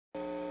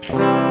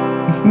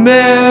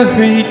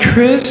Merry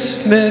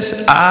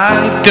Christmas,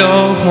 I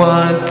don't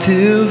want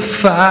to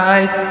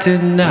fight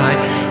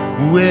tonight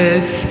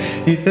with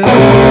you.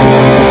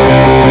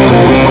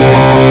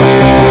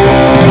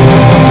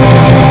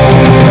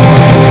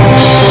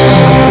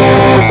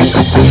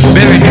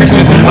 Merry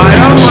Christmas, I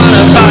don't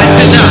wanna fight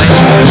tonight.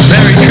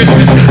 Merry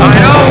Christmas, I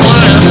don't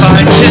wanna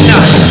fight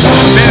tonight.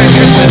 Merry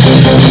Christmas,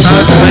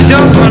 I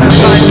don't wanna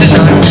fight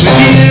tonight with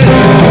you.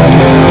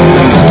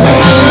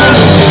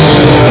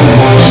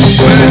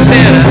 Where's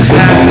Santa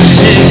at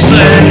his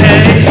sleigh?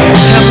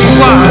 Tell me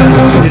why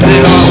is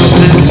it always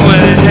this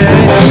way?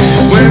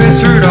 Where is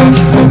Rudolph?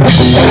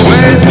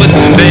 Where is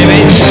Blitzen,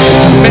 baby?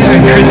 Merry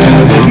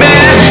Christmas,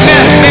 Merry,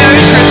 Merry, Merry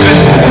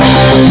Christmas.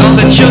 All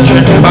the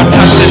children are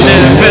tucked in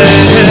their beds.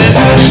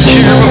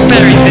 Cheerful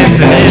fairies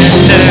dancing in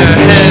their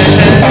heads.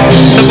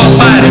 So all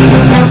fighting,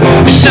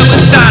 it's so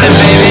exciting,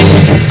 baby.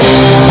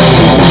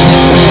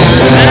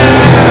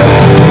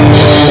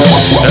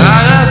 I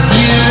love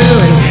you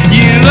and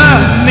you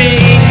love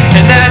me,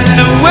 and that's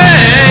the way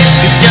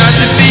it's got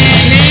to be.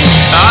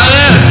 I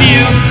love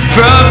you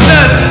from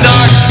the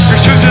start.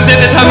 First Christmas in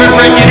the summer,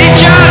 breaking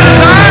each other's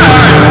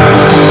hearts.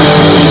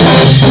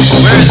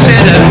 Where's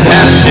Santa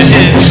after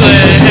his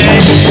sleigh?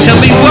 Tell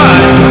me why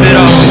is it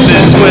always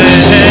this way?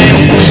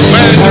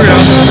 Where's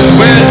Rudolph?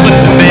 Where's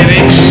Blitzen, baby?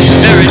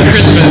 Merry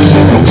Christmas.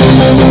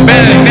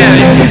 Merry,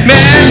 Merry,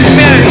 Merry,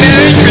 Merry,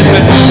 Merry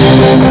Christmas.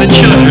 The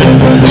children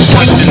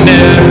tucked in their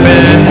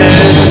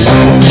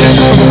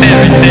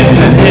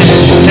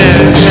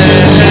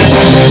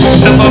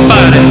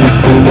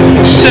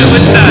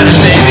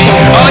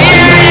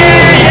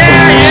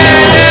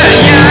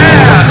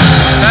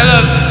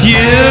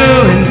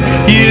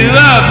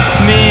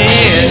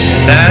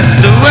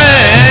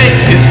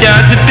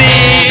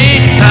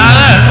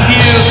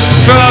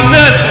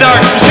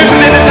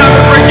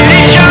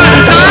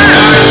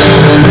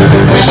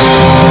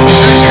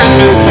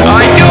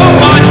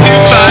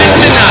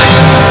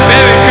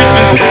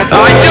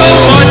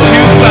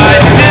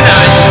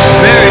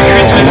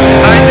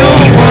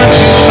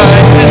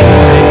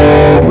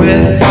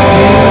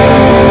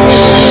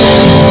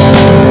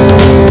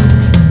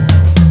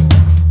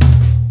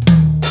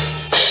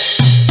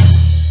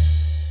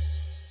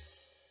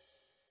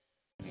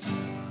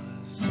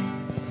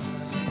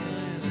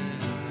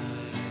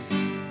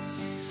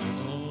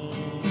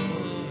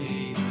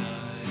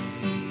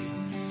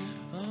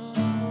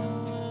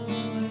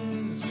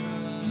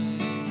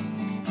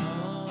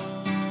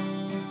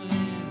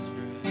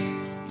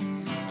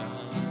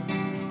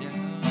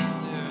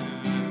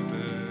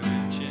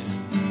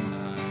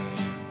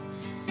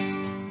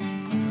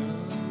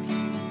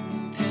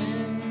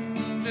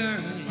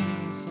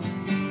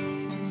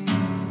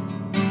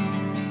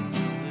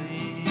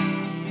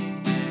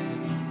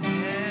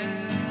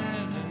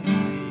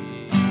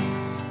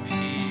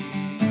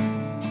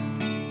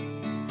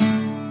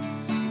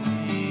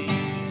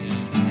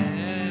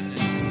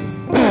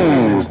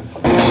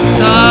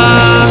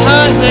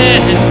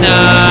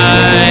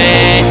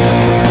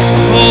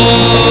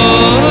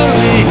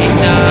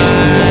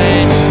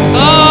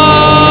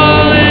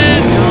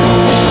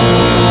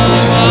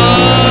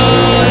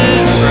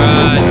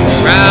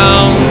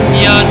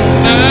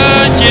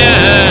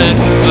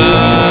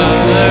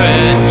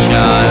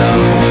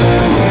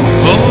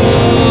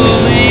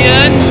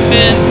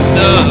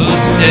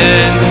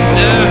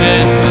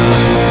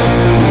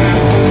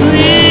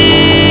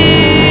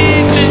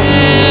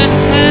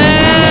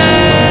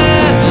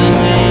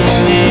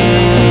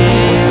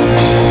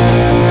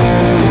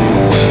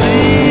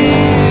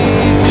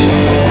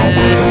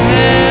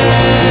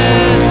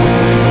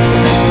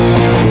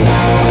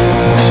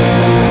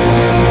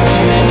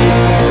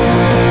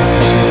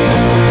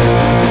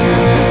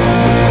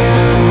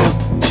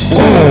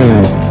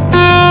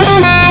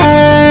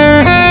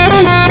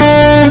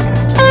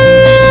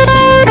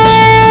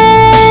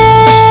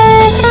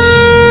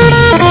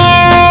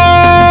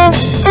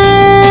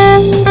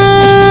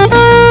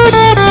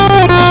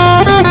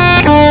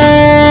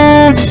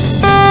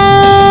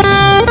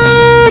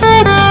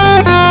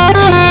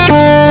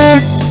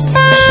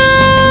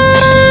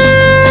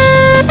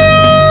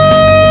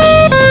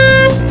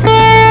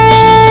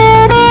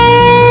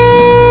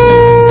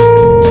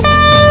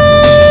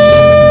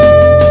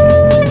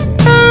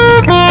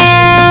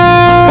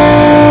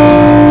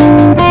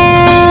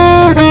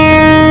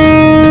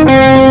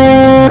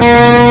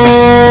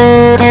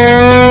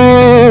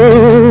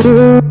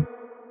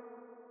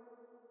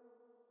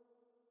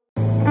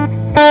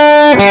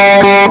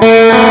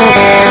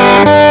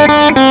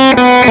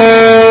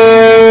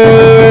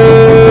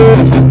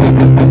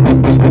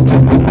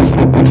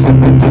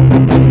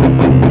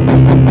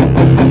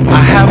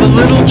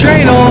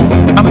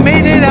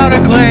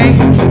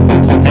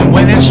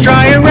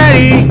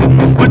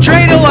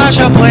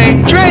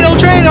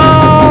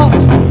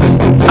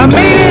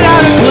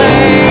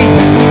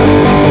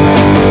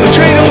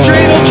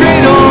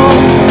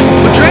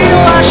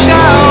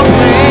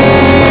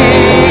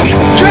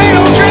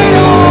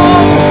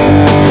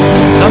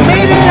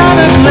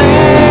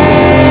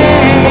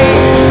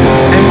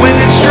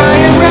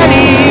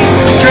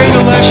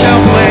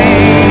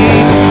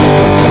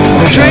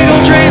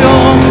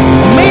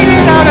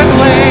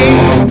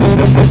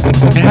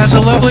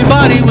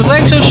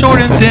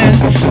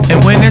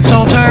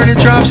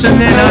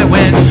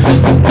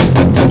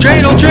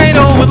Dreidel,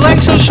 dreidel, with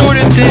legs so short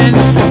and thin.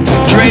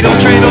 Dreidel,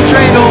 dreidel,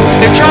 dreidel,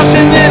 it drops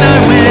and then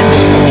I win.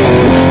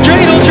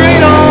 Dreidel,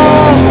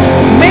 dreidel,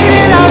 made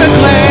it out of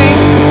clay.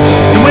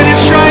 And when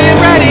it's dry and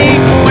ready,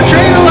 with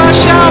dreidel I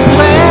shall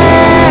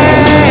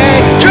play.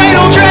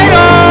 Dreidel,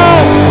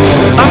 dreidel,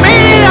 I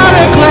made it out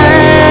of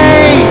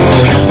clay.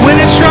 When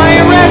it's dry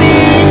and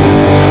ready,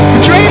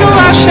 with dreidel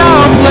I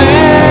shall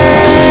play.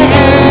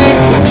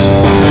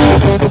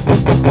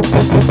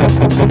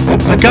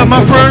 I got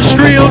my first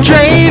real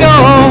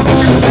dreidel,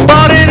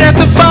 bought it at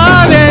the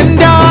 5 and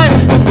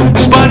dime,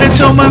 spun it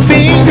till my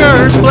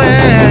fingers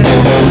bled.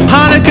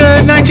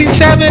 Hanukkah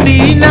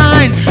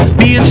 1979,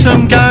 me and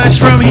some guys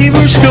from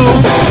Hebrew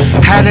school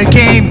had a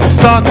game,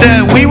 thought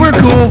that we were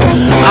cool.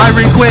 I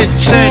quit,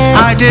 said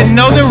I didn't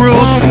know the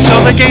rules,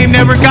 so the game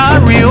never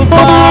got real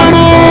far.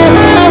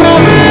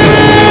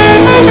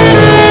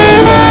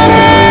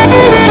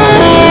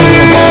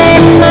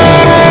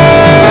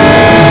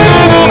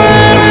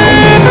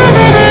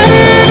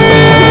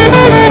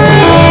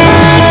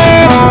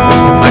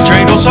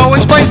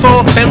 Always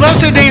playful, it loves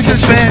to dance and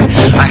spin.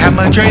 I have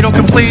my dreidel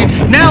complete,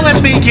 now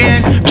let's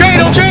begin.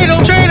 Dreidel,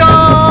 dreidel,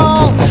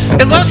 dreidel,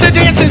 it loves to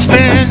dance and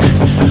spin.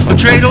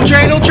 Dreidel,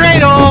 dreidel,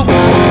 dreidel,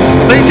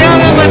 lay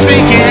down and let's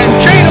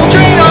begin. Dreidel,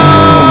 dreidel,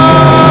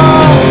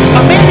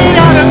 I made it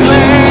out of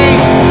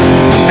clay.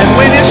 And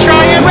when it's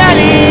dry and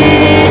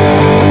ready,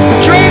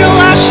 dreidel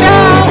I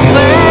shall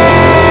play.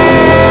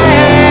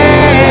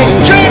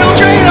 Dreidel,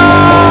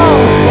 dreidel,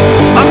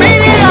 I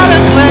made it out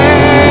of clay.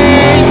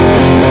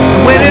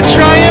 When it's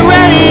dry and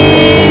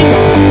ready,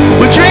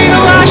 with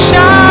dreidel I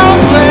shall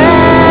play.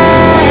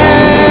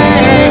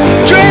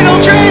 Dreidel,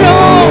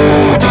 dreidel,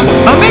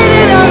 I made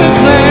it out of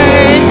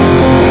clay.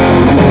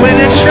 When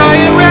it's dry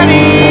and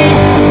ready,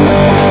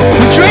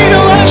 with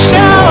dreidel I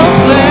shall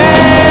play.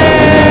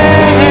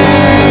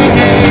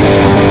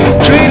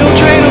 Dreidel,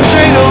 dreidel,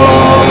 dreidel,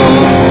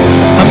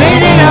 I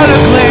made it out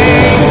of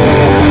clay.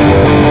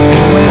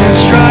 And when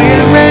it's dry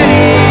and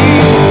ready,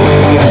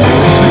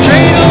 with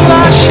dreidel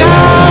I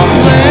shall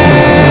play.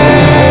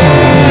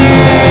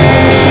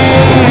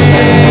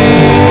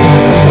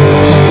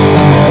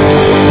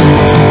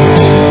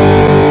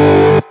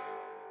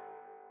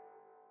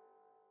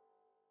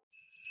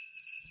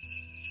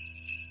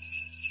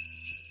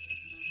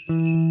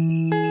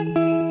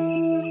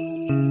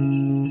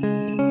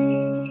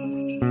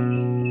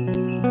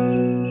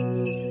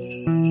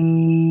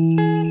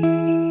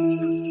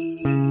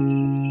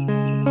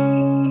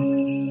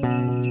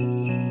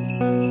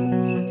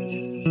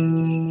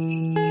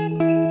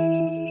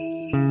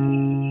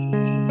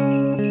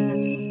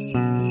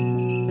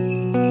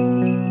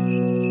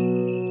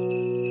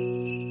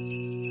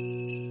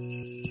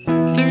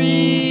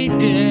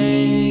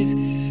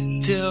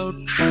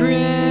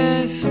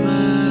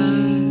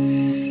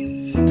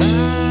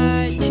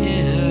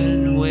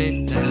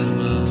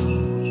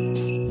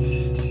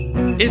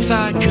 If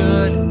I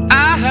could,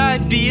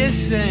 I'd be a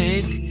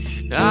saint.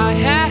 I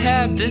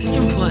have this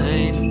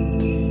complaint.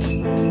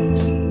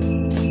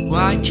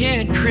 Why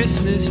can't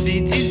Christmas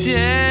be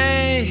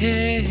today?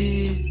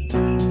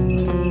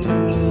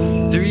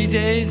 3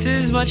 days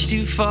is much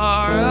too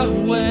far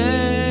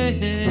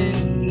away.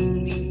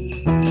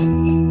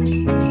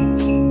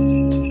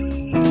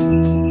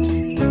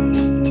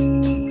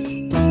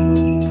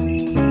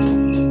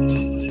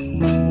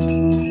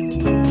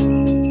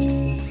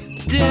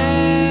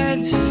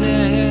 Dad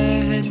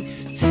said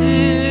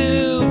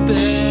to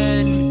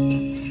bed,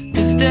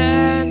 'cause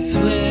that's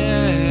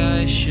where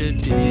I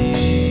should be.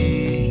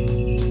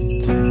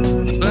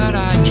 But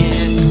I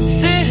can't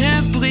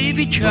simply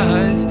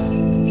because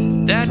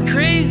that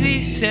crazy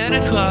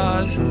Santa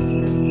Claus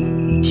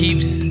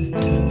keeps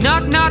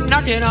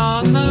knocking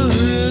on the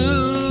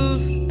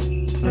roof.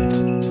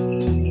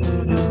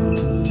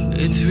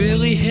 It's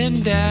really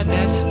him, Dad,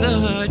 that's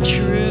the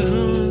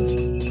truth.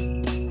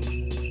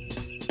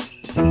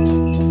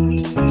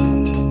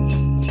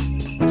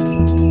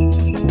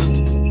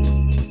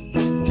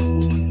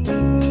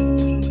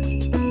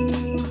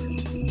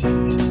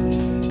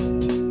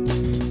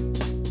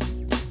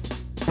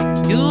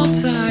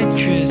 Yuletide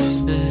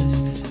Christmas,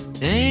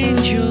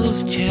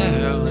 angels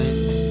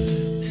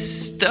caroling,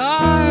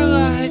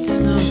 starlight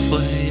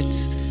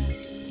snowflakes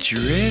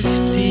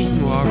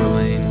drifting,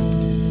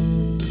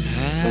 warbling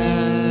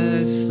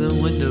past the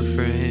window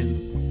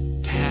frame,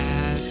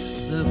 past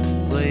the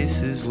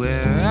places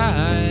where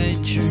I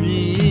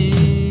dream.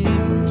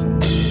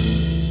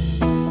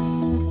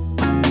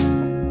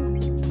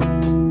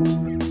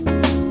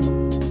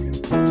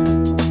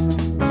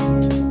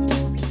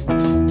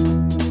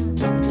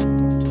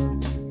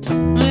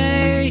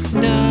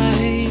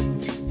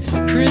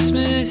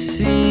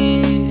 Christmas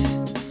Eve,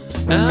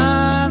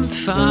 I'm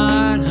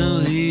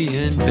finally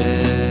in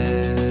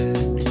bed.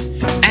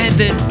 And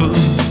then boom,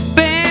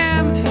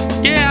 bam,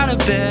 get out of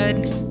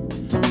bed.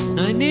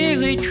 I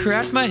nearly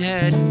cracked my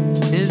head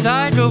as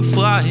I go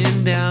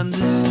flying down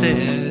the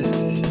stairs.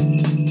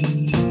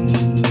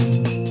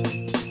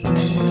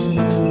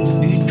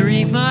 We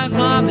greet my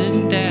mom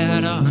and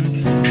dad on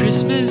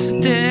Christmas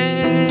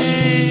Day.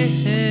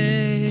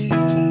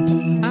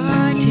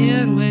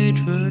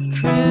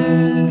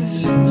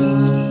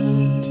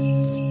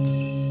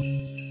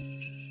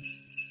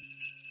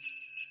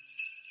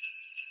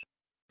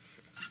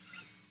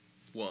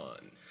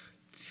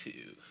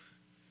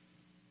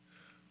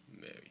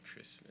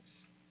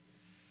 Christmas.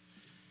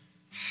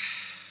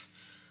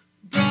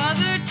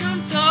 Brother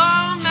comes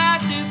home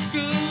after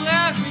school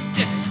every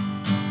day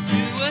to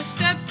a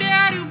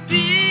stepdad who beats